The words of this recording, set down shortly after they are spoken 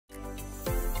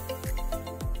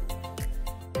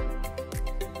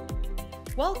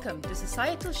Welcome to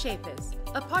Societal Shapers,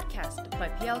 a podcast by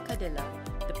PL Kadilla,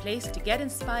 the place to get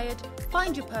inspired,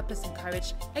 find your purpose and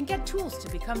courage, and get tools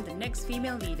to become the next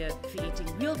female leader, creating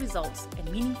real results and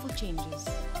meaningful changes.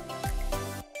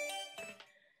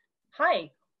 Hi,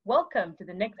 welcome to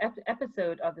the next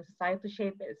episode of the Societal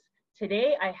Shapers.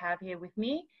 Today I have here with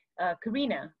me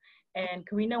Karyna, and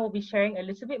Karyna will be sharing a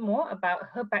little bit more about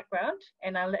her background,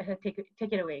 and I'll let her take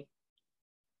it away.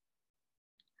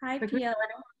 Hi, PL.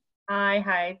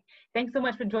 Hi. Thanks so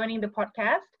much for joining the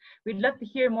podcast. We'd love to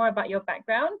hear more about your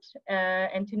background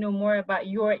and to know more about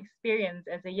your experience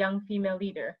as a young female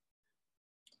leader.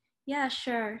 Yeah,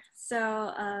 sure.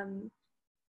 So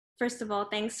first of all,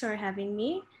 thanks for having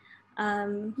me. A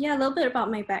little bit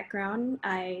about my background.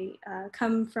 I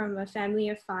come from a family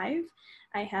of 5.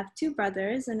 I have 2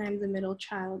 brothers and I'm the middle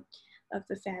child of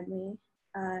the family.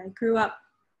 I grew up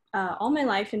all my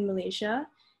life in Malaysia.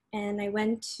 And I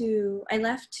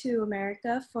left to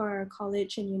America for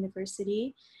college and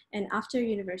university. And after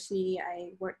university,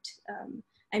 I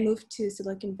moved to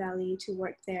Silicon Valley to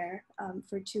work there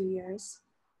for 2 years.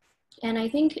 And I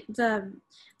think the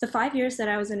 5 years that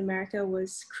I was in America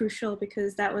was crucial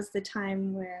because that was the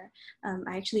time where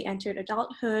I actually entered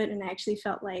adulthood, and I actually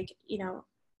felt like,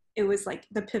 it was like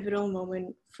the pivotal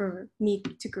moment for me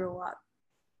to grow up.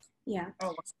 Yeah.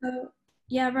 Oh. So,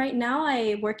 right now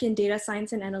I work in data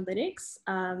science and analytics.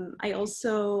 I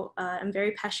also am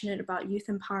very passionate about youth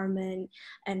empowerment,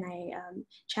 and I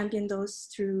champion those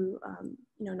through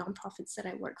nonprofits that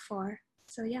I work for.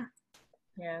 So yeah.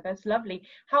 Yeah, that's lovely.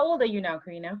 How old are you now,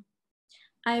 Karyna?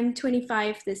 I'm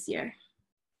 25 this year.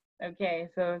 Okay,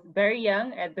 so very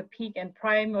young, at the peak and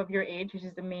prime of your age, which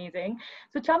is amazing.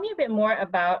 So tell me a bit more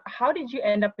about how did you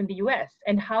end up in the US,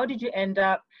 and how did you end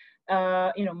up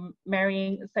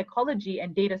marrying psychology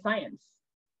and data science?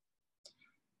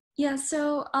 Yeah,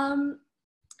 so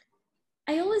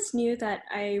I always knew that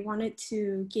I wanted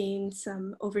to gain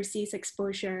some overseas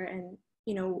exposure, and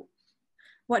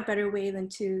what better way than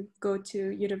to go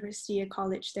to university or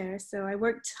college there. So I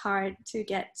worked hard to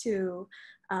get to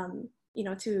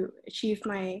to achieve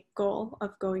my goal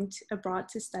of going abroad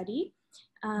to study.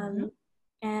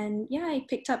 And yeah, I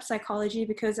picked up psychology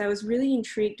because I was really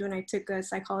intrigued when I took a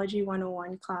Psychology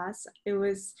 101 class. It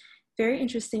was very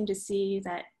interesting to see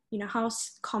that, how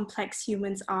complex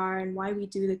humans are and why we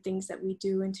do the things that we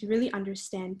do, and to really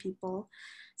understand people.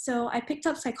 So I picked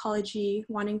up psychology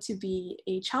wanting to be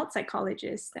a child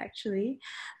psychologist, actually.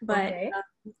 But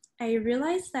I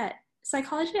realized that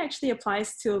psychology actually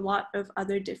applies to a lot of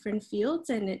other different fields,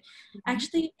 and it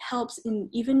actually helps in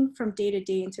even from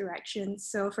day-to-day interactions.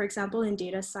 So for example, in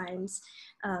data science,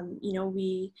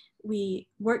 we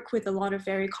work with a lot of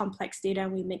very complex data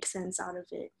and we make sense out of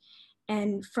it.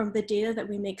 And from the data that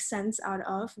we make sense out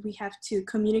of, we have to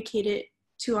communicate it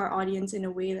to our audience in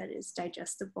a way that is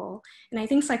digestible. And I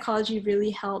think psychology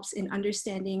really helps in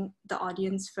understanding the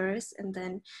audience first, and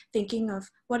then thinking of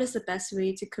what is the best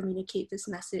way to communicate this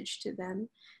message to them.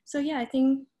 So yeah, I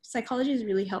think psychology has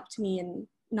really helped me in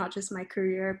not just my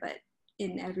career, but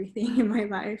in everything in my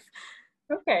life.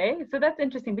 Okay, so that's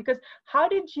interesting, because how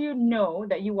did you know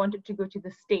that you wanted to go to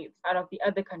the States out of the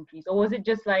other countries? Or was it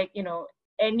just like,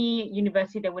 any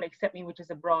university that would accept me, which is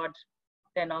abroad,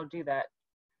 then I'll do that?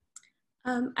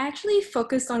 I actually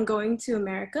focused on going to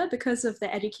America because of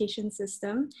the education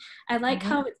system. I like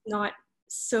how it's not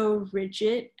so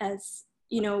rigid as,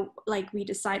 like we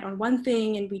decide on one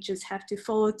thing and we just have to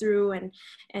follow through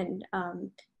and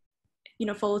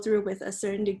follow through with a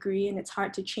certain degree, and it's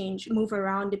hard to move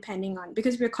around depending on,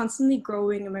 because we're constantly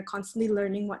growing and we're constantly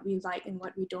learning what we like and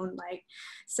what we don't like.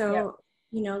 So,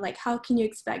 like how can you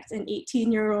expect an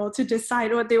 18-year-old to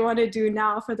decide what they want to do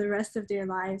now for the rest of their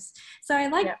lives? So I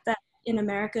like that in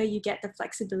America, you get the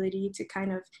flexibility to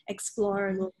kind of explore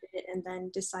a little bit and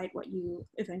then decide what you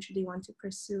eventually want to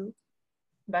pursue.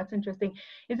 That's interesting.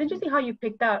 It's interesting how you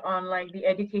picked out on like the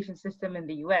education system in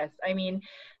the US. I mean,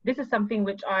 this is something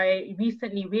which I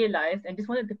recently realized and just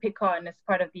wanted to pick on as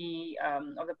part of the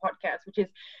podcast, which is,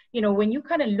 when you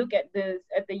kind of look at the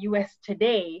US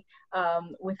today,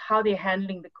 with how they're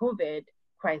handling the COVID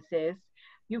crisis,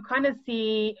 you kind of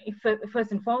see,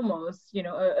 first and foremost,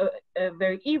 a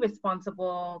very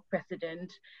irresponsible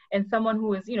president, and someone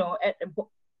who is,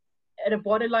 at a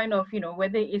borderline of,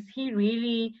 whether is he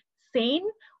really sane,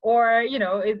 or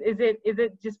is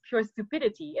it just pure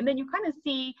stupidity? And then you kind of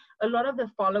see a lot of the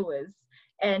followers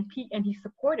and his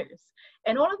supporters,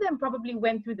 and all of them probably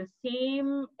went through the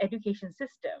same education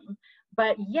system,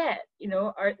 but yet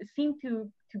seem to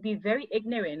be very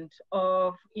ignorant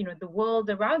of the world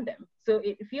around them. So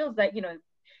it feels like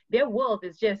their world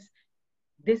is just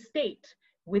this state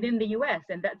within the US,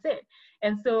 and that's it.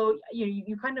 And so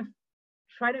you kind of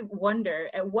try to wonder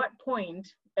at what point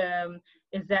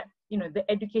is that, the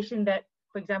education that,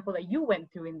 for example, that you went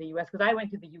through in the US, because I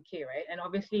went to the UK, right? And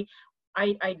obviously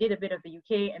I did a bit of the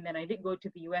UK, and then I did go to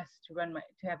the US to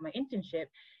have my internship.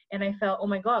 And I felt, oh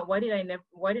my God, why did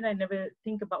I never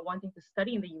think about wanting to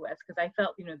study in the US? Because I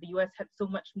felt, the US had so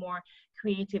much more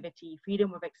creativity,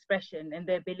 freedom of expression, and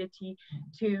the ability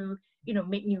to,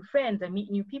 make new friends and meet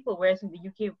new people. Whereas in the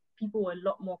UK, people were a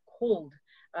lot more cold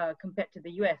compared to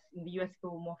the US. In the US,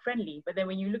 people were more friendly. But then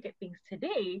when you look at things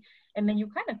today, and then you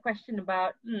kind of question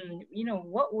about,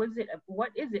 what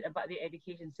is it about the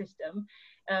education system?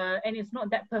 And it's not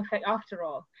that perfect after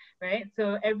all, right?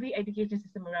 So every education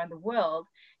system around the world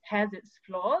has its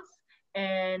flaws,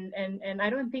 and I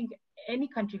don't think any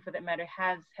country for that matter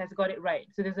has got it right.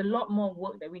 So there's a lot more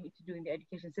work that we need to do in the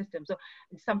education system. So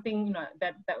it's something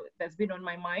that's been on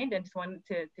my mind, and just wanted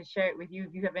to share it with you.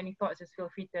 If you have any thoughts, just feel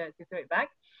free to throw it back.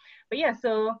 But yeah,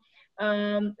 so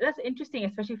that's interesting,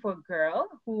 especially for a girl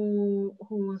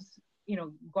who's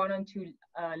gone on to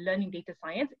learning data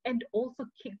science and also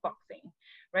kickboxing,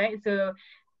 right? So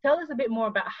tell us a bit more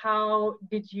about how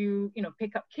did you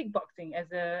pick up kickboxing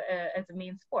as a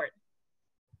main sport?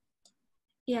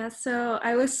 Yeah, so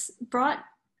I was brought,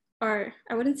 or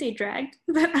I wouldn't say dragged,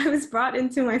 but I was brought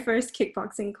into my first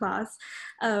kickboxing class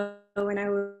when I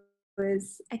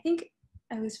I think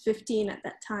I was 15 at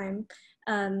that time.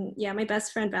 Yeah, my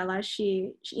best friend Bella,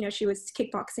 she was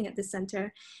kickboxing at the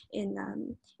center in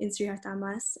Sri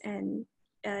Hartamas, and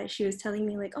she was telling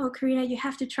me like, oh, Karyna, you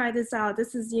have to try this out.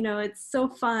 This is, it's so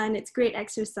fun. It's great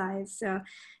exercise. So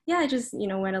yeah, I just,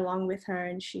 went along with her,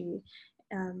 and she,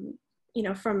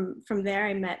 from there,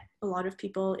 I met a lot of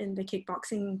people in the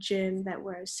kickboxing gym that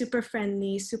were super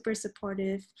friendly, super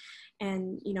supportive.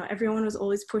 And, everyone was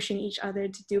always pushing each other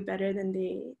to do better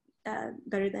than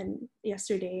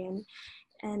yesterday.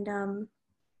 And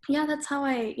yeah, that's how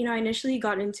I initially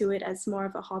got into it as more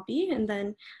of a hobby. And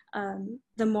then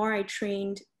the more I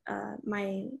trained,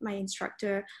 my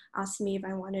instructor asked me if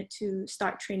I wanted to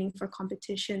start training for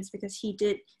competitions, because he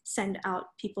did send out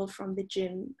people from the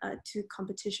gym to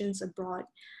competitions abroad.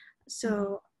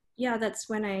 So yeah, that's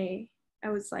when I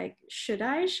was like, should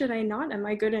I not? Am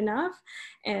I good enough?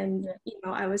 And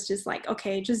I was just like,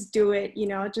 okay, just do it.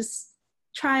 Just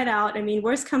try it out. I mean,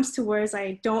 worst comes to worst,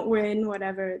 I don't win,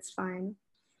 whatever, it's fine.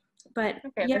 But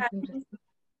okay,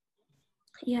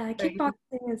 yeah,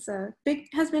 kickboxing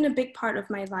has been a big part of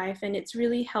my life, and it's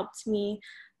really helped me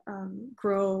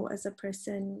grow as a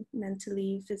person,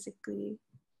 mentally, physically.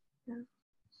 Yeah.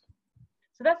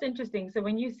 So that's interesting. So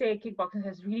when you say kickboxing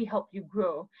has really helped you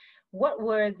grow, where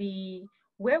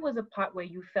was a part where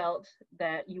you felt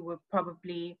that you were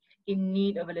probably in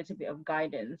need of a little bit of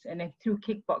guidance, and then through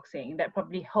kickboxing that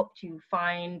probably helped you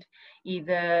find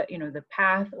either the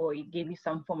path, or it gave you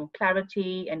some form of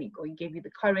clarity, and it gave you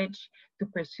the courage to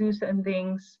pursue certain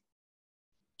things?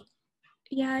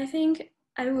 Yeah, I think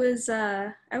I would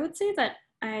say that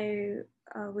I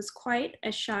was quite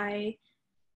a shy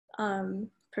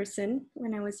person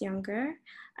when I was younger.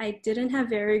 I didn't have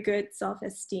very good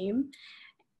self-esteem,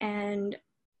 and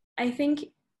I think,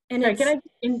 and Sorry, can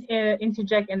I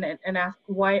interject and ask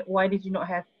why did you not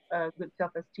have good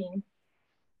self-esteem?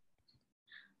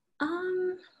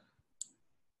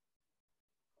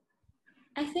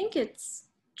 I think it's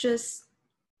just,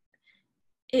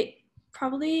 it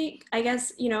probably, I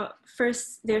guess,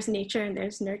 first there's nature and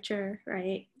there's nurture,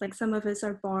 right? Like some of us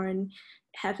are born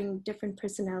having different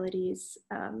personalities.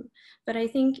 But I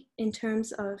think in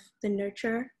terms of the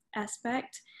nurture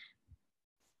aspect,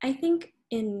 I think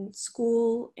in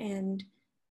school and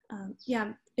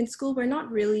in school, we're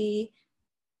not really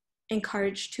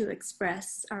encouraged to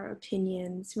express our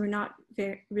opinions. We're not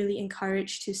really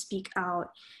encouraged to speak out.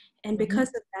 And because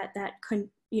of that,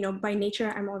 by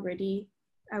nature,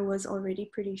 I was already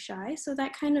pretty shy. So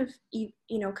that kind of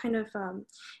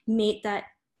made that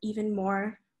even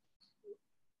more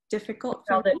difficult.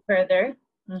 Felt it further.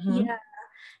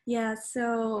 Yeah.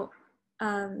 So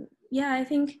I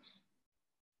think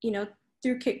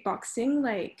through kickboxing,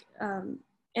 like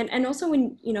and also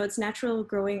when it's natural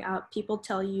growing up, people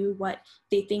tell you what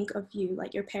they think of you.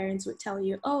 Like your parents would tell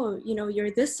you, oh,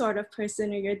 you're this sort of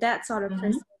person, or you're that sort of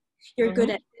person. You're good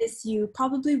at this, you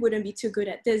probably wouldn't be too good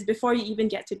at this, before you even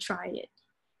get to try it.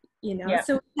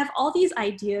 So we have all these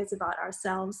ideas about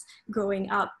ourselves growing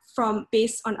up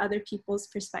based on other people's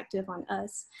perspective on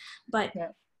us, but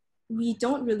we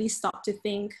don't really stop to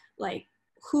think, like,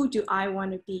 who do I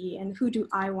want to be, and who do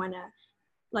I want to,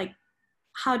 like,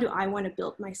 how do I want to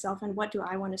build myself, and what do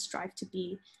I want to strive to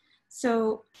be?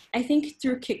 So I think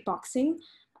through kickboxing,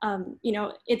 you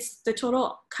know, it's the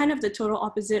total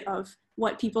opposite of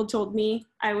what people told me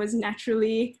I was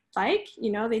naturally like.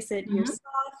 You know, they said you're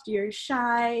soft, you're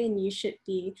shy, and you should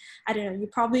be, I don't know, you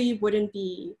probably wouldn't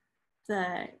be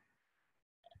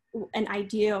an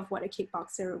idea of what a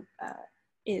kickboxer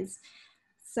is.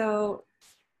 So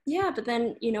yeah, but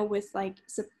then, you know, with like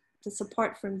the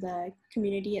support from the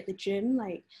community at the gym,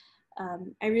 like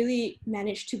I really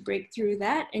managed to break through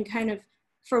that, and kind of,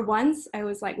 for once, I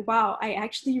was like, wow, I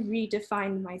actually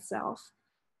redefined myself.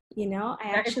 You know, I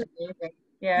That is actually, amazing.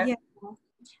 Yeah, yeah.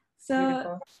 So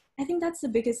beautiful. I think that's the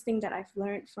biggest thing that I've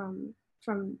learned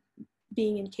from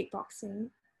being in kickboxing.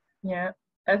 Yeah,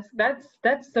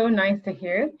 that's so nice to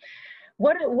hear.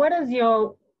 What is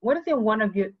your one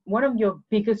of your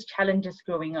biggest challenges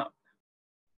growing up?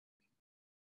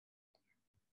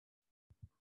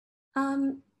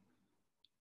 Um,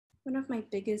 One of my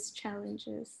biggest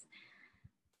challenges,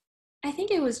 I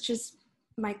think it was just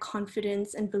my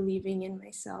confidence and believing in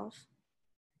myself.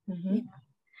 Yeah, Mm-hmm.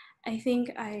 I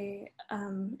think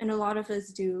and a lot of us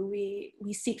do,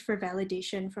 we seek for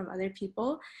validation from other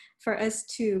people for us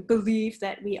to believe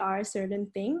that we are a certain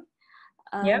thing.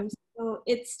 Yep. So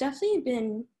it's definitely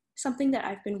been something that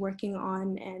I've been working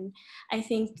on, and I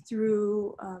think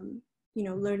through you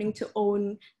know, learning to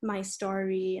own my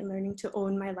story and learning to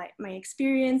own my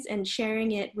experience and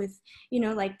sharing it with, you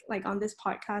know, like on this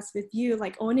podcast with you,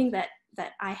 like owning that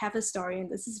I have a story and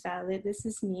this is valid, this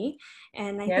is me,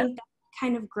 and I Yep. think that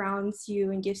kind of grounds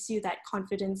you and gives you that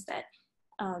confidence that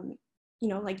um, you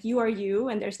know, like you are you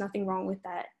and there's nothing wrong with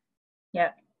that.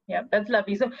 Yeah, yeah, that's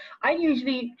lovely. So I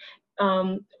usually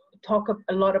um, talk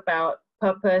a lot about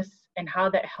purpose and how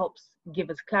that helps give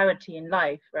us clarity in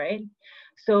life, right?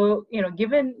 So,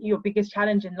 given your biggest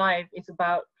challenge in life is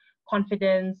about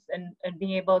confidence and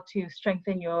being able to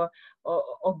strengthen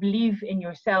or believe in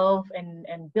yourself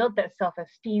and build that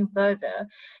self-esteem further,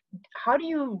 how do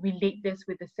you relate this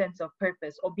with a sense of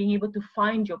purpose or being able to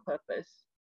find your purpose?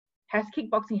 Has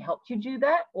kickboxing helped you do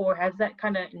that, or has that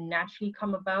kind of naturally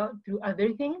come about through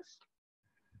other things?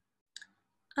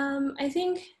 I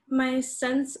think my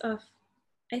sense of,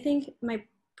 I think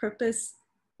purpose,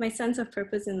 my sense of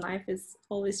purpose in life is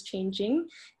always changing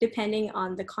depending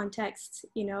on the context,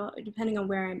 you know, depending on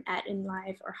where I'm at in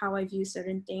life or how I view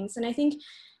certain things. And I think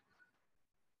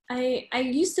I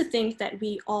used to think that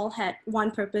we all had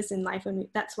one purpose in life and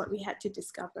that's what we had to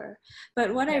discover.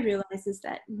 But what I Yeah, realized is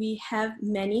that we have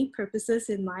many purposes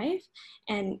in life.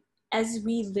 And as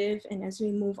we live and as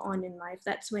we move on in life,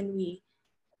 that's when we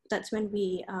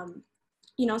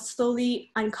you know,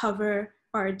 slowly uncover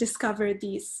or discover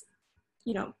these,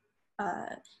 you know,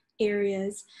 uh,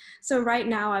 areas. So right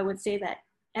now I would say that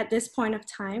at this point of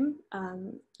time,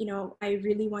 you know, I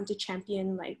really want to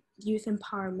champion like youth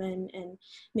empowerment and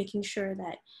making sure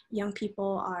that young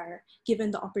people are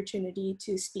given the opportunity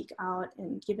to speak out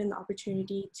and given the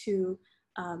opportunity to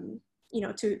you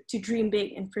know, to dream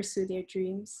big and pursue their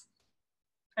dreams.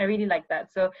 I really like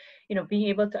that. So, being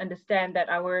able to understand that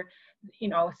our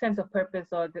sense of purpose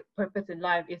or the purpose in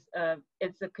life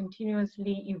it's a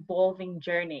continuously evolving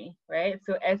journey, right?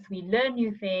 So as we learn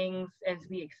new things, as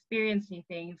we experience new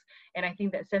things, and I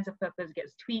think that sense of purpose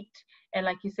gets tweaked, and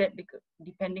like you said,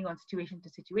 depending on situation to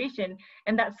situation,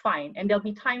 and that's fine. And there'll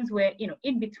be times where,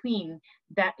 in between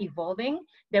that evolving,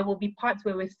 there will be parts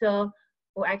where we're still,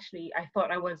 oh, actually, I thought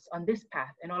I was on this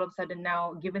path. And all of a sudden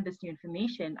now, given this new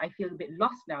information, I feel a bit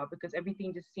lost now because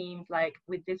everything just seems like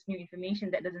with this new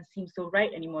information, that doesn't seem so right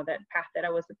anymore, that path that I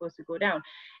was supposed to go down.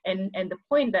 And the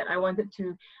point that I wanted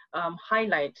to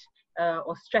highlight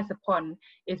or stress upon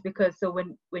is because so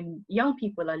when young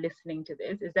people are listening to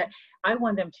this, is that I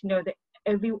want them to know that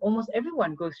almost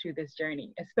everyone goes through this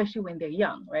journey, especially when they're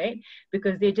young, right?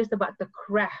 Because they're just about the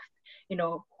craft,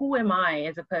 who am I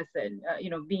as a person,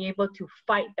 being able to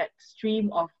fight that stream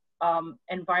of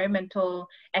environmental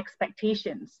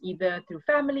expectations, either through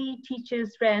family,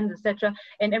 teachers, friends, etc.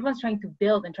 And everyone's trying to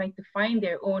build and trying to find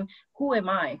their own, who am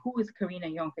I? Who is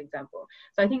Karyna Yoong, for example?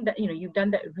 So I think that, you've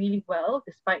done that really well,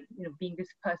 despite, being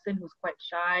this person who's quite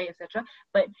shy, etc.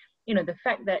 But the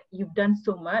fact that you've done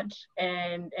so much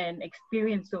and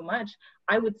experienced so much,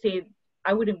 I would say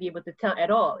I wouldn't be able to tell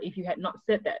at all if you had not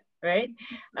said that, right?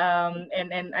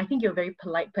 And I think you're a very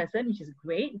polite person, which is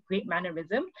great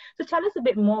mannerism. So tell us a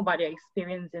bit more about your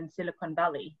experience in Silicon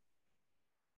Valley.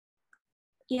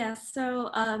 Yeah,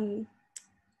 so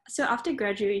after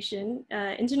graduation,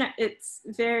 it's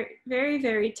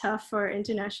very tough for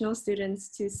international students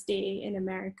to stay in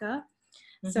America.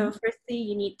 So Mm-hmm. firstly,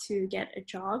 you need to get a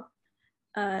job.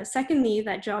 Secondly,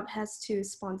 that job has to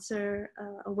sponsor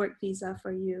a work visa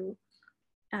for you.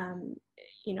 um,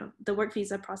 you know, the work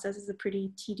visa process is a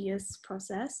pretty tedious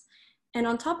process. And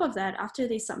on top of that, after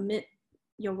they submit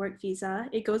your work visa,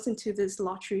 it goes into this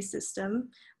lottery system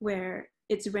where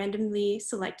it's randomly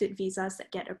selected visas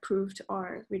that get approved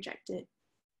or rejected,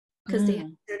 because they have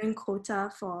a certain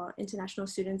quota for international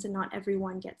students, and not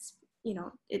everyone gets, you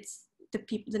know, it's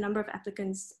the number of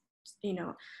applicants, you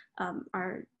know,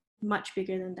 are much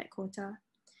bigger than that quota.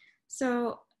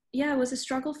 So yeah, it was a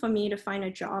struggle for me to find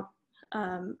a job.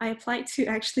 I applied to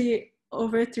actually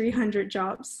over 300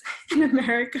 jobs in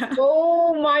America.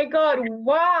 Oh my God.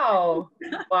 Wow.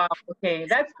 Wow. Okay.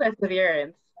 That's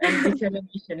perseverance and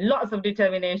determination. Lots of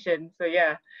determination. So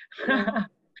yeah. Yeah.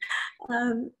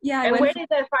 Yeah, I And went. where did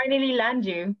that finally land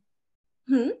you?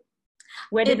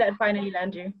 Where did that finally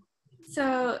land you?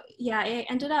 So yeah, I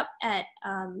ended up at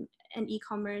an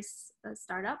e-commerce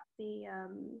startup.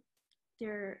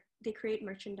 They create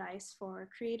merchandise for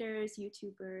creators,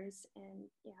 YouTubers, and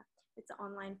yeah, it's an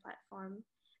online platform.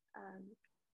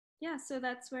 Yeah, so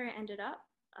that's where I ended up.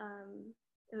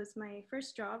 It was my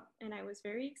first job, and I was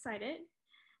very excited.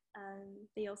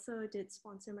 They also did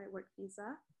sponsor my work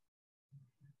visa,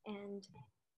 and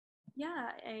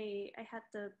yeah, I had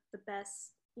the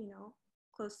best, you know,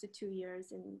 close to 2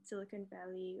 years in Silicon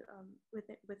Valley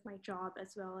with my job,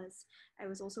 as well as I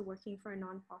was also working for a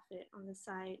nonprofit on the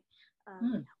side,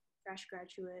 fresh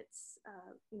graduates,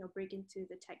 you know, break into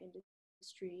the tech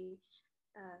industry.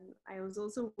 I was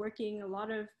also working a lot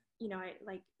of, you know, I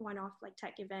like one-off like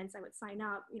tech events. I would sign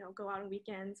up, you know, go out on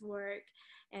weekends, work,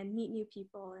 and meet new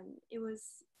people, and it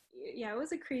was, yeah, it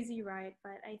was a crazy ride,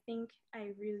 but I think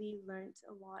I really learned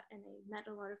a lot, and I met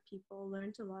a lot of people,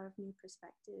 learned a lot of new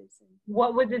perspectives. And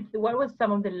What was it? What was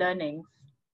some of the learnings?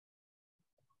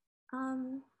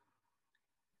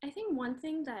 I think one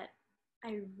thing that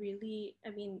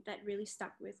that really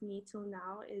stuck with me till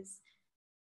now is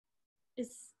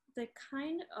the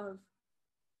kind of,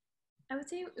 I would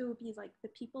say it would be like the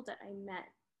people that I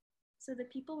met. So the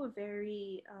people were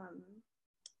very,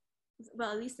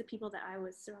 well, at least the people that I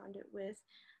was surrounded with,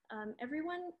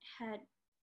 everyone had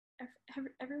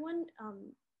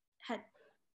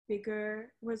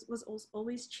bigger, was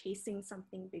always chasing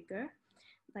something bigger.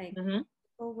 Like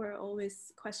people were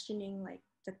always questioning like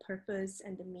the purpose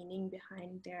and the meaning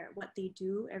behind what they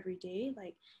do every day,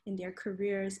 like in their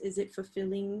careers. Is it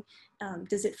fulfilling?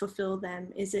 Does it fulfill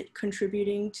them? Is it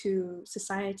contributing to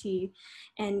society?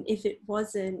 And if it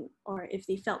wasn't, or if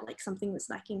they felt like something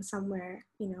was lacking somewhere,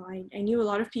 you know, I knew a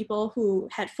lot of people who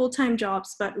had full-time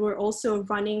jobs but were also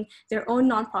running their own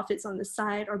nonprofits on the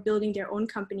side or building their own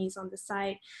companies on the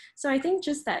side. So I think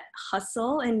just that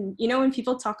hustle, and you know, when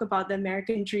people talk about the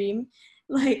American dream,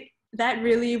 like that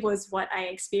really was what I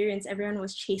experienced. Everyone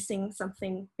was chasing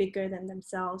something bigger than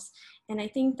themselves. And I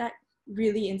think that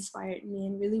really inspired me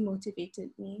and really motivated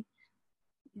me.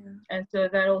 Yeah. And so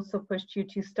that also pushed you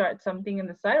to start something on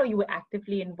the side, or you were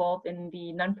actively involved in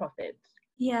the nonprofits?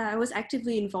 Yeah, I was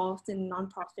actively involved in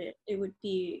nonprofit. It would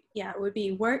be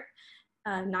work,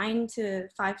 9 to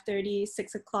 5:30,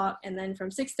 6 o'clock, and then from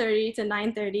 6:30 to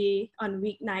 9:30 on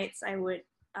weeknights, I would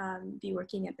be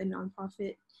working at the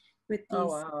nonprofit with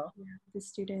these the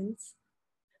students.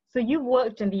 So you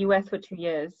worked in the US for 2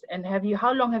 years, and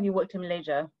how long have you worked in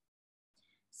Malaysia?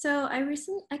 So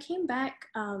I came back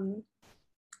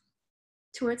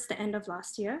towards the end of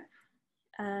last year,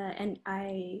 and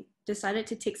I decided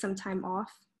to take some time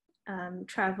off,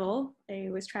 travel. I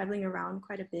was traveling around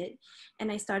quite a bit,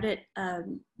 and I started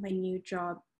my new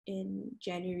job in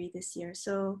January this year.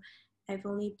 So I've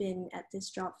only been at this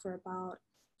job for about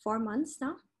 4 months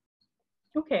now.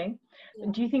 Okay. Yeah.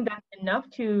 Do you think that's enough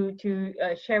to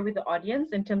share with the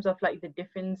audience in terms of like the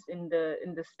difference in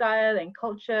the style and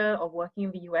culture of working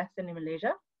in the US and in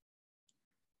Malaysia?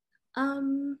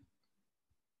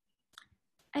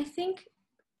 I think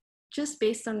just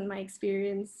based on my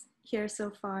experience here so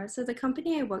far, so the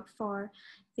company I work for,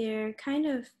 they kind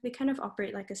of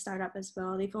operate like a startup as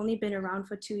well. They've only been around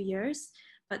for 2 years,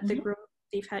 but the growth,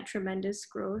 they've had tremendous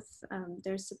growth.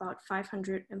 There's about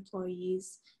 500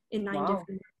 employees in 9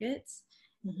 different markets.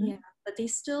 Yeah, but they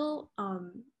still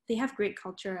they have great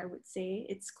culture, I would say.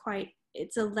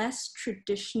 It's a less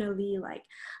traditionally like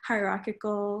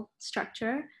hierarchical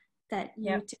structure that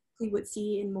you typically would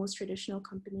see in most traditional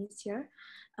companies here.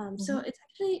 So it's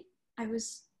actually,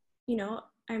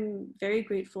 I'm very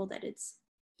grateful that it's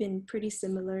been pretty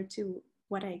similar to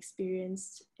what I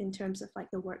experienced in terms of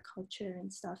like the work culture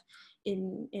and stuff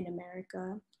in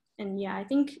America. And yeah, I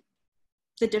think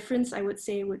the difference, I would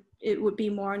say, would be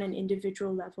more on an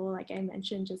individual level, like I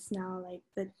mentioned just now, like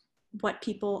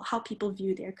how people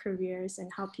view their careers and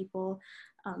how people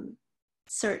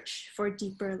search for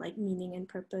deeper like meaning and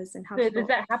purpose, and how So does people.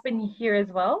 that happen here as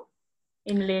well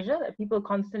in Malaysia, that people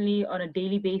constantly on a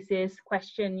daily basis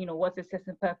question, what's the sense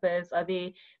and purpose? Are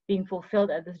they being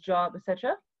fulfilled at this job,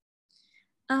 etc.?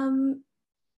 um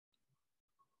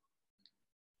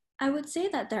I would say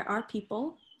that there are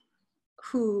people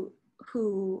who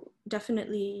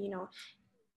definitely,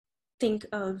 think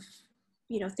of,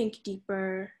 think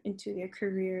deeper into their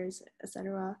careers,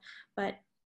 etc. But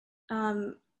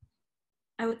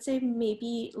I would say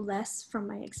maybe less from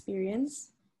my experience.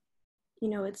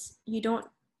 It's you don't,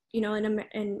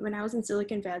 in when I was in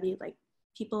Silicon Valley, like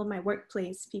people in my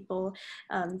workplace, people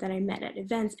that I met at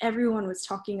events, everyone was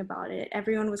talking about it.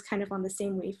 Everyone was kind of on the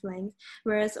same wavelength.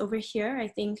 Whereas over here, I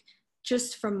think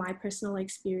just from my personal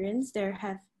experience,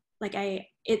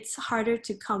 it's harder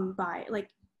to come by. Like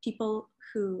people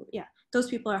who, yeah, those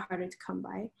people are harder to come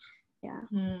by. Yeah.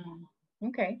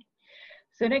 Okay.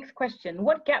 So next question,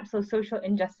 what gaps or social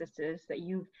injustices that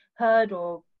you've heard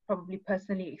or probably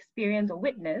personally experienced or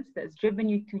witnessed that's driven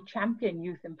you to champion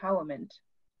youth empowerment?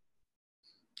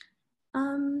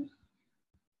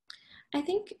 I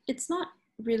think it's not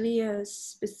really a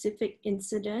specific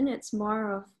incident. It's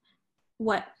more of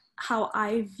what how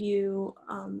I view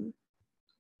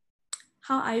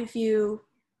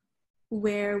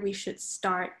where we should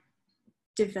start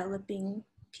developing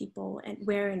people, and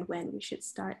where and when we should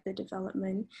start the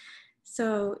development.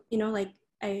 So like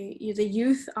the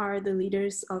youth are the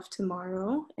leaders of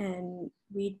tomorrow, and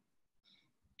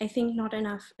I think not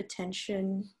enough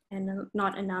attention and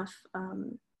not enough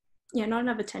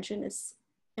attention is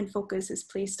and focus is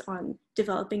placed on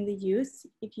developing the youth.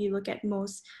 If you look at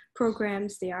most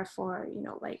programs, they are for,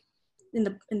 like in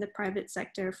the private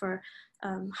sector for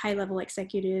high level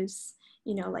executives.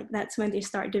 Like that's when they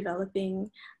start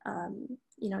developing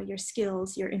your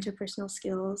skills, your interpersonal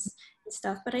skills and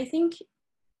stuff. But I think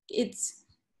it's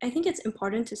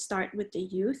important to start with the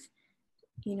youth.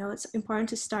 It's important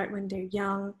to start when they're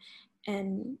young.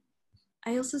 And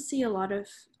I also see a lot of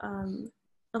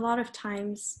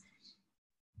times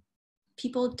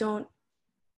people don't,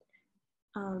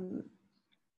 how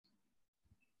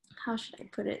should I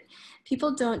put it?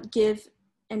 People don't give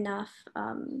enough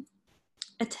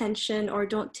attention, or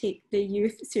don't take the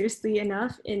youth seriously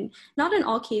enough, not in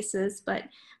all cases, but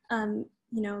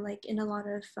like in a lot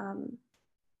of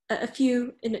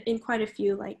in quite a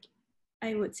few, like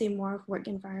I would say more of work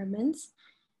environments.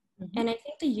 Mm-hmm. And I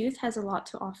think the youth has a lot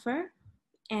to offer,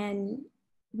 and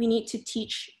we need to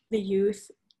teach the youth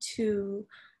to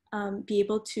be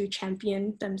able to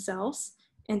champion themselves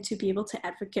and to be able to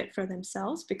advocate for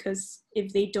themselves, because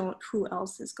if they don't, who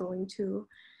else is going to?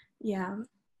 Yeah.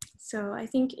 So I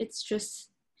think it's just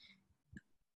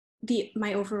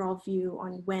my overall view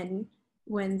on when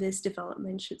this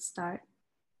development should start.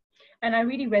 And I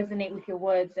really resonate with your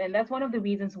words. And that's one of the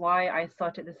reasons why I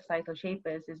started the Societal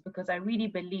Shapers, is because I really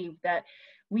believe that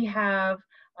we have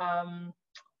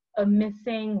a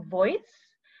missing voice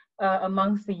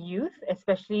amongst the youth,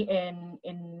 especially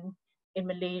in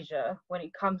Malaysia, when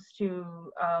it comes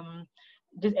to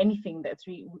just anything that's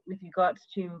with regards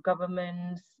to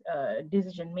government's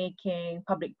decision making,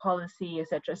 public policy,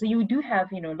 etc. So you do have,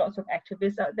 lots of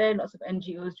activists out there, lots of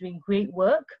NGOs doing great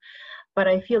work, but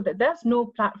I feel that there's no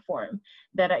platform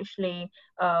that actually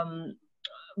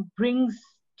brings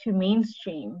to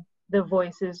mainstream the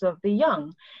voices of the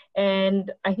young.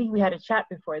 And I think we had a chat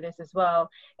before this as well.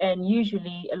 And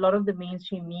usually a lot of the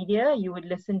mainstream media, you would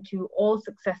listen to all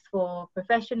successful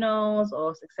professionals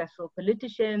or successful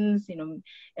politicians,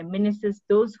 and ministers,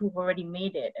 those who've already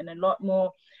made it, and a lot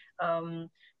more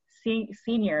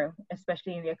senior,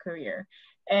 especially in their career.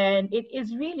 And it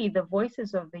is really the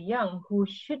voices of the young who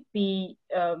should be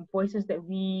voices that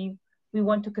we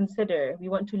want to consider, we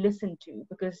want to listen to,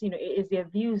 because it is their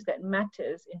views that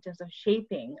matters in terms of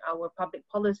shaping our public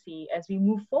policy as we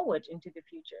move forward into the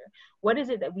future. What is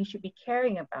it that we should be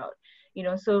caring about?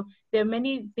 So there are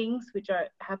many things which are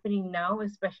happening now,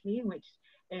 especially, which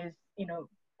is,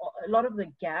 a lot of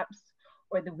the gaps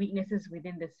or the weaknesses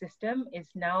within the system is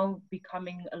now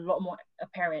becoming a lot more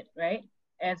apparent, right?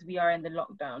 As we are in the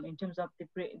lockdown, in terms of the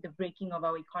breaking of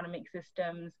our economic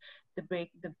systems, the break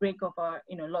of our,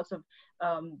 lots of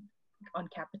on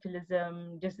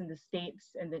capitalism just in the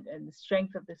states, and the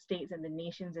strength of the states and the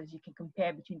nations as you can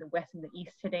compare between the West and the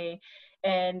East today.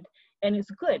 And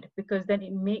it's good, because then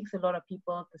it makes a lot of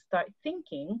people to start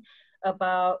thinking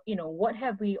about, what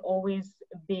have we always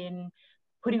been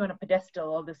putting on a pedestal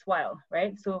all this while,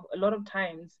 right? So a lot of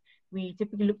times we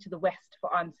typically look to the West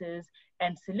for answers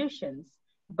and solutions.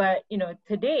 But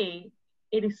today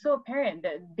it is so apparent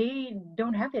that they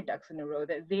don't have their ducks in a row,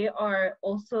 that they are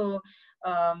also,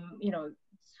 you know,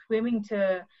 swimming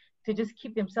to just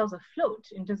keep themselves afloat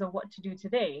in terms of what to do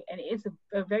today. And it is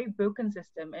a very broken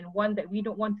system, and one that we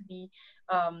don't want to be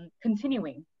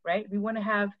continuing, right? We want to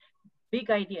have big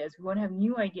ideas, we want to have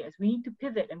new ideas, we need to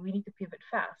pivot, and we need to pivot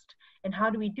fast. And how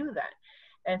do we do that?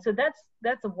 And so that's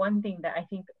the one thing that I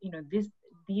think, you know,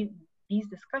 these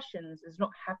discussions is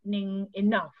not happening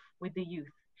enough with the youth.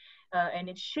 And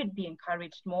it should be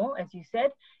encouraged more, as you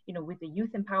said, you know, with the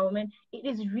youth empowerment. It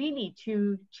is really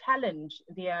to challenge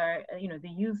their, you know, the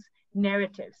youth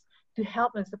narratives, to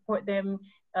help and support them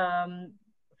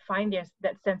find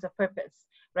that sense of purpose,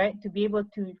 right? To be able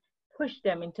to push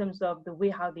them in terms of the way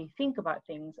how they think about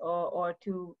things, or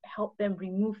to help them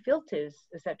remove filters,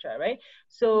 etc., right?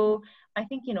 So I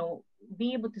think, you know,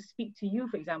 being able to speak to you,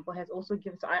 for example, has also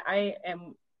given, so I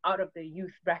am out of the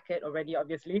youth bracket already,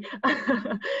 obviously.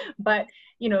 But,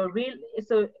 you know,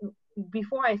 so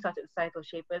before I started Societal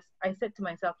Shapers, I said to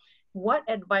myself, what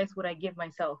advice would I give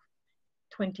myself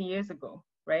 20 years ago,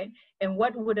 right? And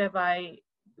what would have I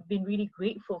been really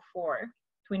grateful for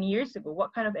 20 years ago?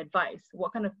 What kind of advice,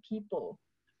 what kind of people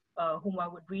whom I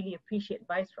would really appreciate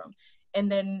advice from?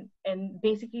 And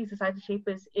basically Societal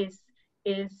Shapers is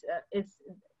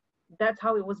that's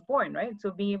how it was born, right? So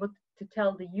being able to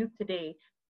tell the youth today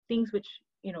things which,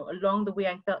 you know, along the way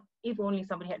I felt, if only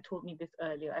somebody had told me this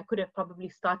earlier, I could have probably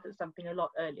started something a lot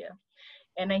earlier.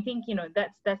 And I think, you know,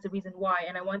 that's the reason why.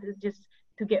 And I wanted just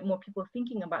to get more people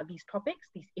thinking about these topics,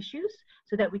 these issues,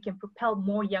 so that we can propel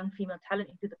more young female talent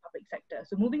into the public sector.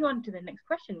 So moving on to the next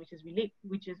question, which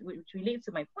relates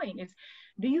to my point, is,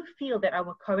 do you feel that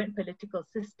our current political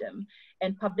system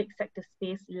and public sector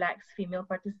space lacks female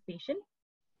participation?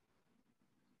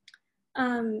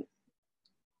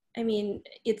 I mean,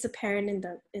 it's apparent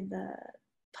in the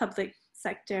public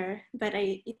sector, but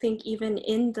I think even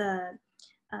in the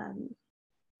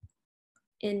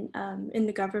in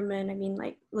the government, I mean,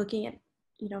 like looking at,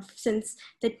 you know,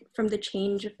 from the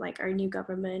change of like our new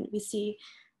government, we see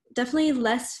definitely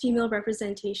less female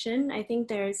representation. I think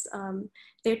there's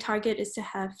their target is to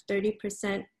have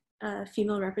 30%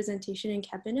 female representation in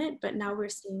cabinet, but now we're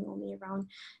seeing only around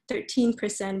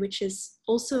 13%, which is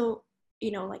also,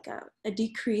 you know, like a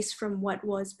decrease from what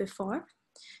was before.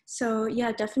 So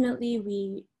yeah, definitely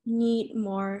we need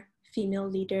more female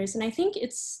leaders. And I think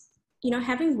it's, you know,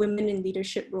 having women in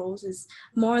leadership roles is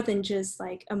more than just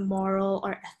like a moral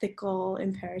or ethical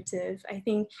imperative. I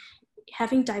think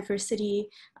having diversity,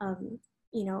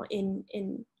 you know,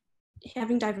 in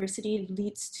having diversity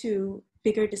leads to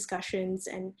bigger discussions,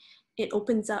 and it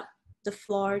opens up the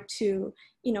floor to,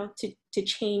 you know, to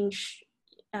change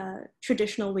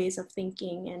traditional ways of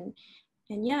thinking.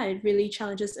 And yeah, it really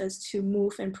challenges us to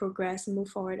move and progress and move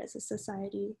forward as a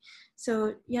society.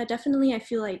 So yeah, definitely I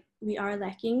feel like we are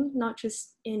lacking, not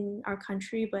just in our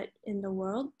country, but in the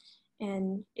world.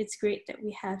 And it's great that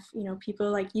we have, you know, people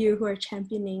like you who are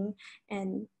championing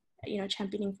and, you know,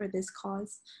 championing for this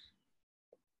cause.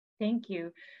 Thank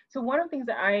you. So one of the things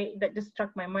that just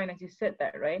struck my mind as you said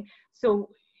that, right?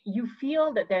 So you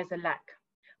feel that there's a lack,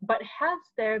 but has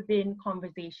there been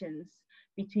conversations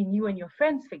between you and your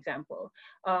friends, for example,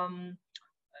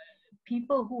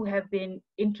 people who have been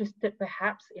interested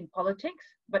perhaps in politics,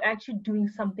 but actually doing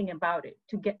something about it,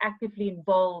 to get actively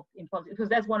involved in politics? Because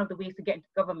that's one of the ways to get into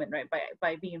government, right?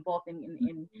 By being involved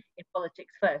in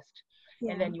politics first.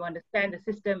 Yeah. And then you understand the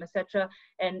system, etc.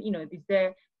 And, you know,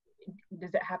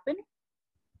 does that happen?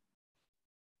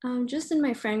 Just in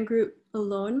my friend group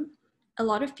alone, a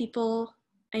lot of people,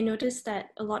 I noticed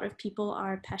that a lot of people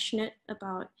are passionate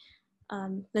about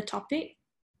the topic,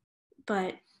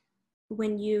 but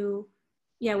when you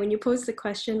pose the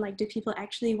question, like, do people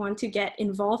actually want to get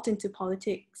involved into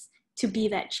politics to be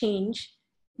that change?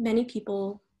 Many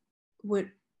people would,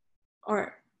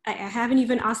 or I haven't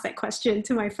even asked that question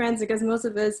to my friends, because most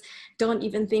of us don't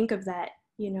even think of that,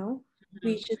 you know? Mm-hmm.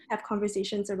 We just have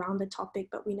conversations around the topic,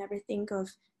 but we never think of,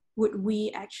 would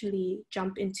we actually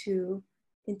jump into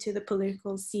the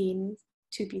political scene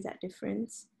to be that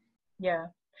difference? Yeah.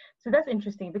 So that's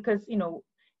interesting, because, you know,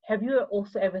 have you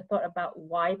also ever thought about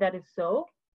why that is so?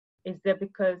 Is that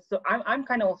because, so I'm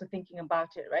kind of also thinking about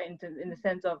it, right? In the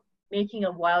sense of making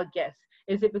a wild guess.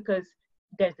 Is it because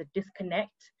there's a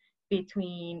disconnect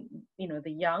between, you know,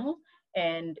 the young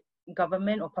and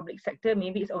government or public sector?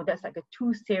 Maybe it's, oh, that's like a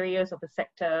too serious of a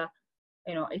sector.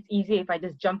 You know, it's easy if I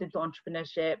just jumped into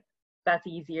entrepreneurship. That's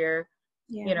easier,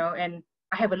 yeah. You know, and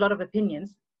I have a lot of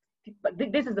opinions. But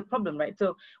this is the problem, right?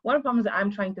 So one of the problems that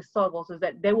I'm trying to solve also is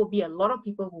that there will be a lot of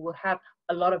people who will have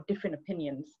a lot of different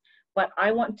opinions, but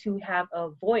I want to have a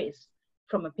voice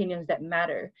from opinions that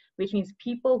matter, which means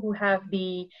people who have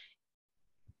the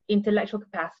intellectual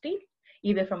capacity,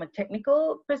 either from a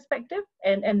technical perspective,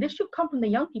 and this should come from the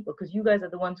young people, because you guys are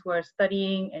the ones who are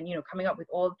studying and, you know, coming up with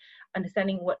all,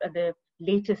 understanding what are the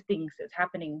latest things that's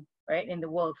happening, right, in the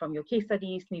world, from your case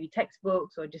studies, maybe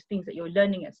textbooks, or just things that you're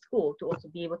learning at school, to also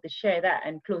be able to share that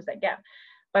and close that gap.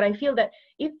 But I feel that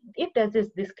if there's this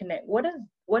disconnect, what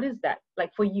is that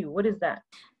like for you? What is that?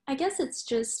 I guess it's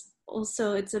just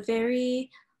also, it's a very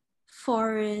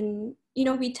foreign,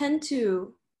 we tend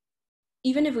to,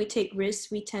 even if we take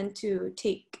risks, we tend to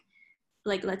take,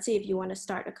 like, let's say if you want to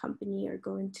start a company or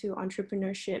go into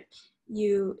entrepreneurship,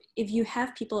 if you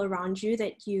have people around you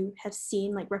that you have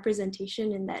seen like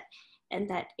representation in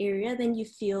that area, then you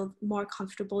feel more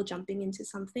comfortable jumping into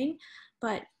something.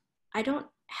 But I don't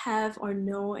have or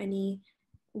know any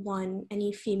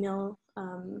females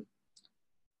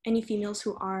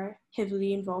who are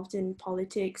heavily involved in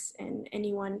politics, and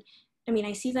anyone, I mean,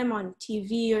 I see them on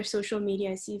TV or social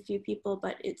media, I see a few people,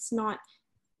 but it's not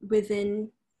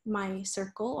within my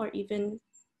circle or even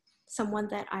someone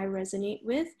that I resonate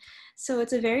with. So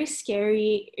it's a very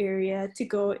scary area to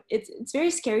go. It's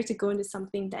very scary to go into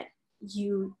something that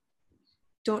you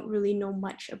don't really know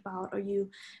much about, or you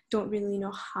don't really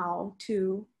know how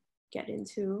to get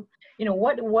into. You know,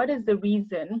 what is the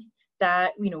reason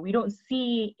that, you know, we don't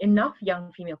see enough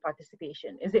young female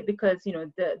participation? Is it because, you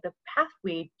know, the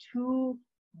pathway to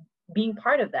being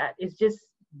part of that is just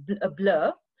a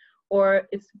blur, or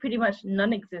it's pretty much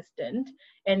non-existent?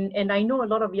 And I know a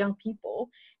lot of young people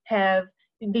have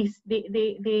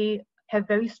they have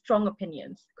very strong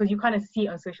opinions, because you kind of see it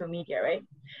on social media, right?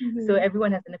 Mm-hmm. So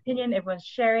everyone has an opinion, everyone's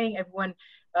sharing, everyone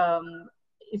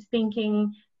is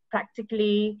thinking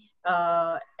practically,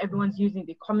 everyone's using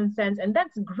the common sense, and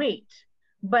that's great.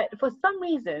 But for some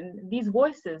reason, these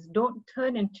voices don't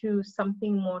turn into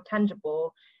something more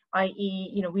tangible,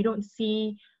 i.e., you know, we don't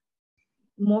see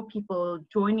more people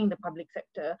joining the public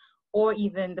sector or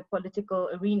even the political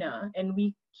arena, and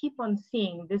we keep on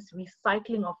seeing this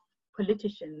recycling of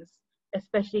politicians,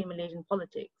 especially in Malaysian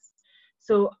politics.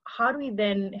 So how do we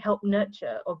then help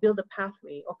nurture or build a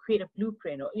pathway or create a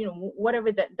blueprint, or, you know,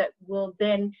 whatever that will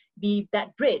then be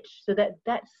that bridge, so that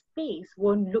that space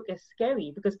won't look as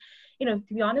scary? Because, you know,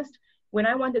 to be honest, when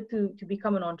I wanted to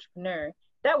become an entrepreneur,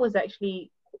 that was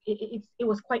actually, it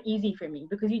was quite easy for me,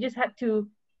 because you just had to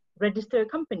register a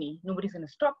company. Nobody's going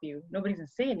to stop you. Nobody's going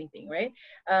to say anything, right?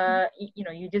 You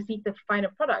know, you just need to find a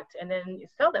product and then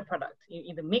sell that product. You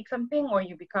either make something or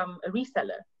you become a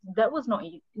reseller. That was not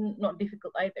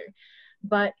difficult either.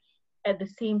 But at the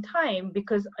same time,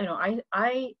 because, you know,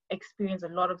 I experienced a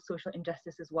lot of social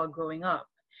injustices while growing up,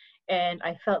 and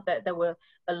I felt that there were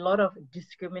a lot of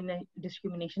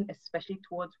discrimination, especially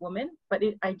towards women. But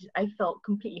I felt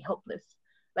completely helpless.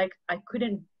 Like I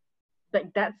couldn't,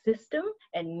 like that system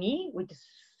and me were just,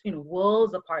 you know,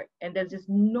 worlds apart, and there's just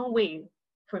no way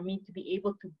for me to be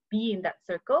able to be in that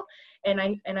circle. And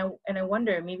I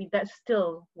wonder, maybe that's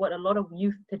still what a lot of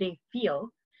youth today feel.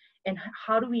 And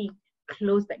how do we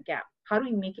close that gap? How do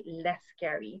we make it less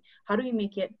scary? How do we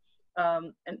make it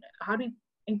and how do we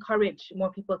encourage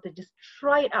more people to just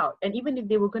try it out? And even if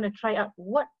they were going to try out,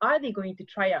 what are they going to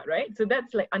try out, right? So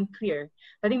that's like unclear.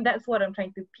 I think that's what I'm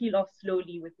trying to peel off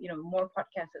slowly with, you know, more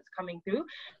podcasts that's coming through.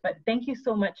 But thank you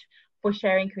so much for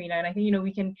sharing, Karyna. And I think, you know,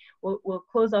 we'll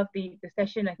close off the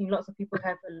session. I think lots of people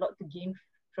have a lot to gain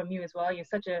from you as well. You're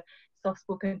such a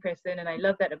soft-spoken person, and I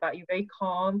love that about you. Very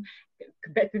calm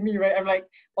compared to me, right? I'm like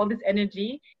all this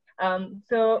energy.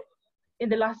 So in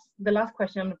the last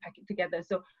question, I'm gonna pack it together.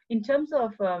 So in terms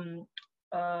of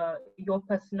your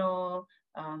personal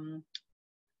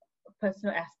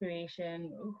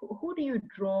aspiration, who do you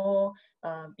draw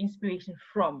inspiration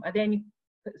from? Are there any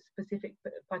specific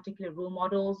particular role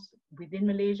models within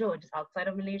Malaysia or just outside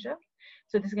of Malaysia?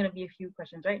 So this is going to be a few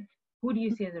questions, right? Who do you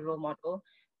see as a role model?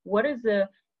 What is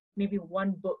maybe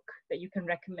one book that you can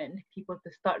recommend people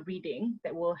to start reading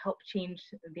that will help change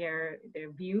their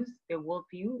views, their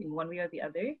worldview in one way or the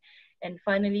other? And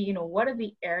finally, you know, what are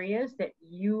the areas that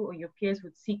you or your peers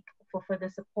would seek for further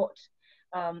support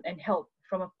and help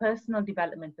from a personal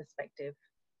development perspective?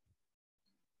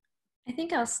 I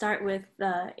think I'll start with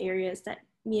the areas that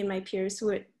me and my peers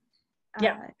would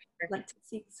like to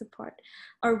seek support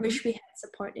or wish we had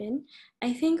support in.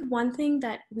 I think one thing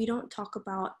that we don't talk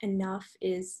about enough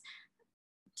is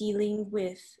dealing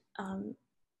with,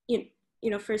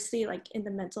 firstly, like in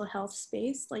the mental health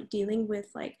space, like dealing with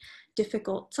like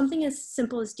something as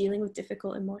simple as dealing with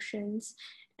difficult emotions.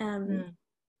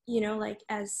 You know, like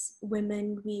as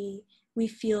women, we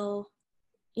feel,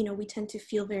 you know, we tend to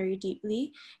feel very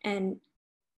deeply, and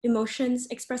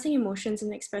expressing emotions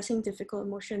and expressing difficult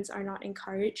emotions are not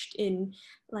encouraged in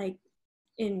like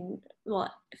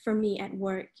well, for me at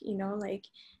work, you know, like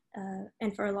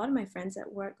and for a lot of my friends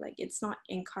at work, like it's not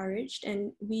encouraged,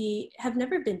 and we have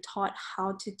never been taught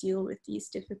how to deal with these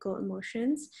difficult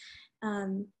emotions,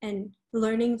 and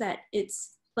learning that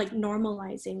it's like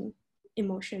normalizing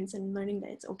emotions and learning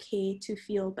that it's okay to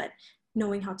feel, but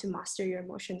knowing how to master your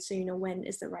emotions, so you know when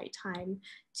is the right time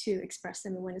to express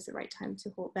them and when is the right time to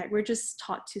hold back. We're just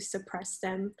taught to suppress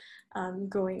them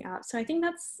growing up. So I think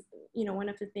that's, you know, one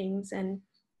of the things. And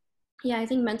yeah, I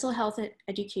think mental health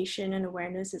education and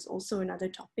awareness is also another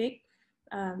topic.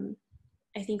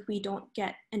 I think we don't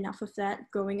get enough of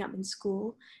that growing up in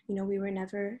school. You know, we were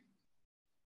never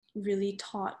really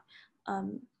taught,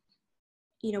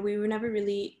 you know, we were never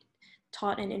really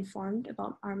taught and informed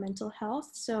about our mental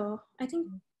health. So I think,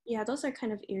 yeah, those are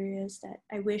kind of areas that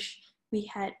I wish we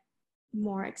had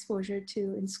more exposure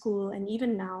to in school and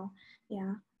even now.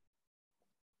 Yeah.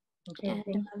 Okay,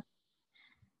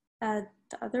 And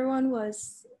the other one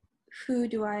was, who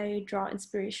do I draw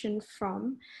inspiration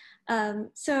from?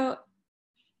 So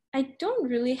I don't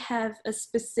really have a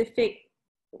specific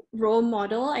role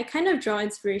model. I kind of draw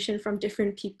inspiration from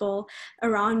different people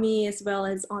around me as well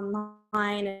as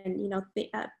online, and you know, the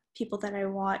people that I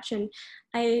watch. And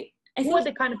I who think are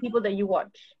the kind of people that you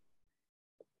watch?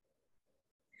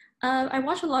 I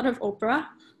watch a lot of Oprah.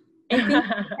 I think she has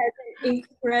an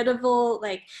incredible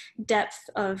like depth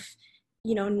of,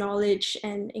 you know, knowledge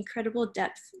and incredible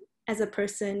depth as a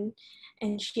person,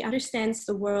 and she understands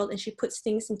the world and she puts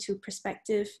things into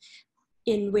perspective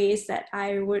in ways that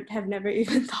I would have never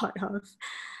even thought of.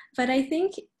 But I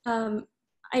think I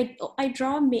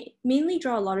mainly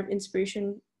draw a lot of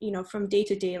inspiration, you know, from day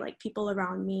to day, like people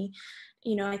around me.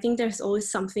 You know, I think there's always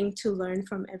something to learn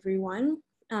from everyone.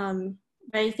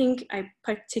 But I think I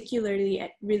particularly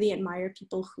really admire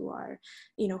people who are,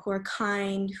 you know, who are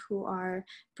kind, who are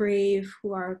brave,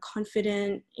 who are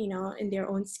confident, you know, in their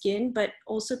own skin, but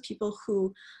also people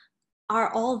who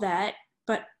are all that,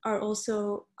 but are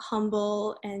also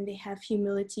humble and they have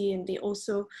humility, and they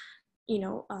also, you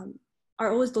know,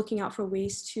 are always looking out for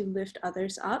ways to lift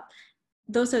others up.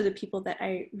 Those are the people that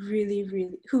I really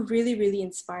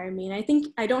inspire me. And I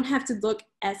think I don't have to look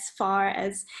as far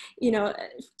as, you know,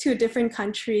 to a different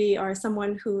country or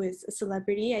someone who is a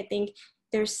celebrity. I think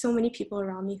there's so many people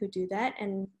around me who do that.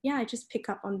 And yeah, I just pick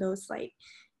up on those like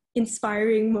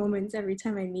inspiring moments every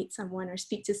time I meet someone or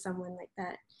speak to someone like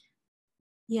that.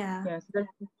 Yeah. Yes, that's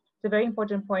a very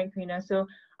important point, Karyna. So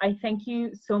I thank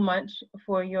you so much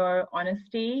for your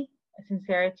honesty,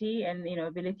 sincerity, and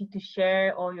ability to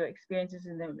share all your experiences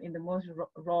in the most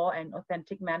raw and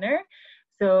authentic manner.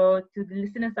 So to the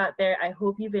listeners out there, I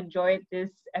hope you've enjoyed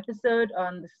this episode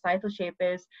on the societal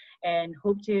shapers, and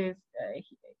hope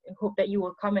that you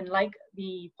will come and like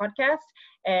the podcast,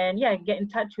 and yeah, get in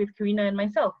touch with Karyna and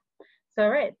myself. So all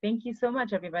right, thank you so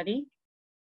much, everybody.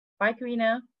 Bye,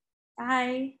 Karyna.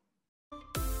 Bye.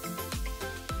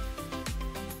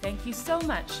 Thank you so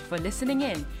much for listening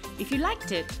in. If you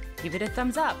liked it, give it a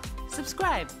thumbs up,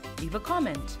 subscribe, leave a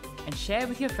comment, and share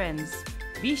with your friends.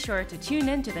 Be sure to tune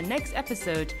in to the next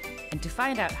episode, and to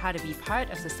find out how to be part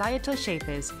of Societal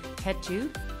Shapers, head to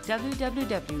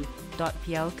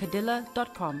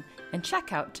www.plkadilla.com and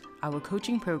check out our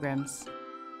coaching programs.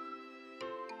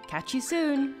 Catch you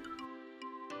soon!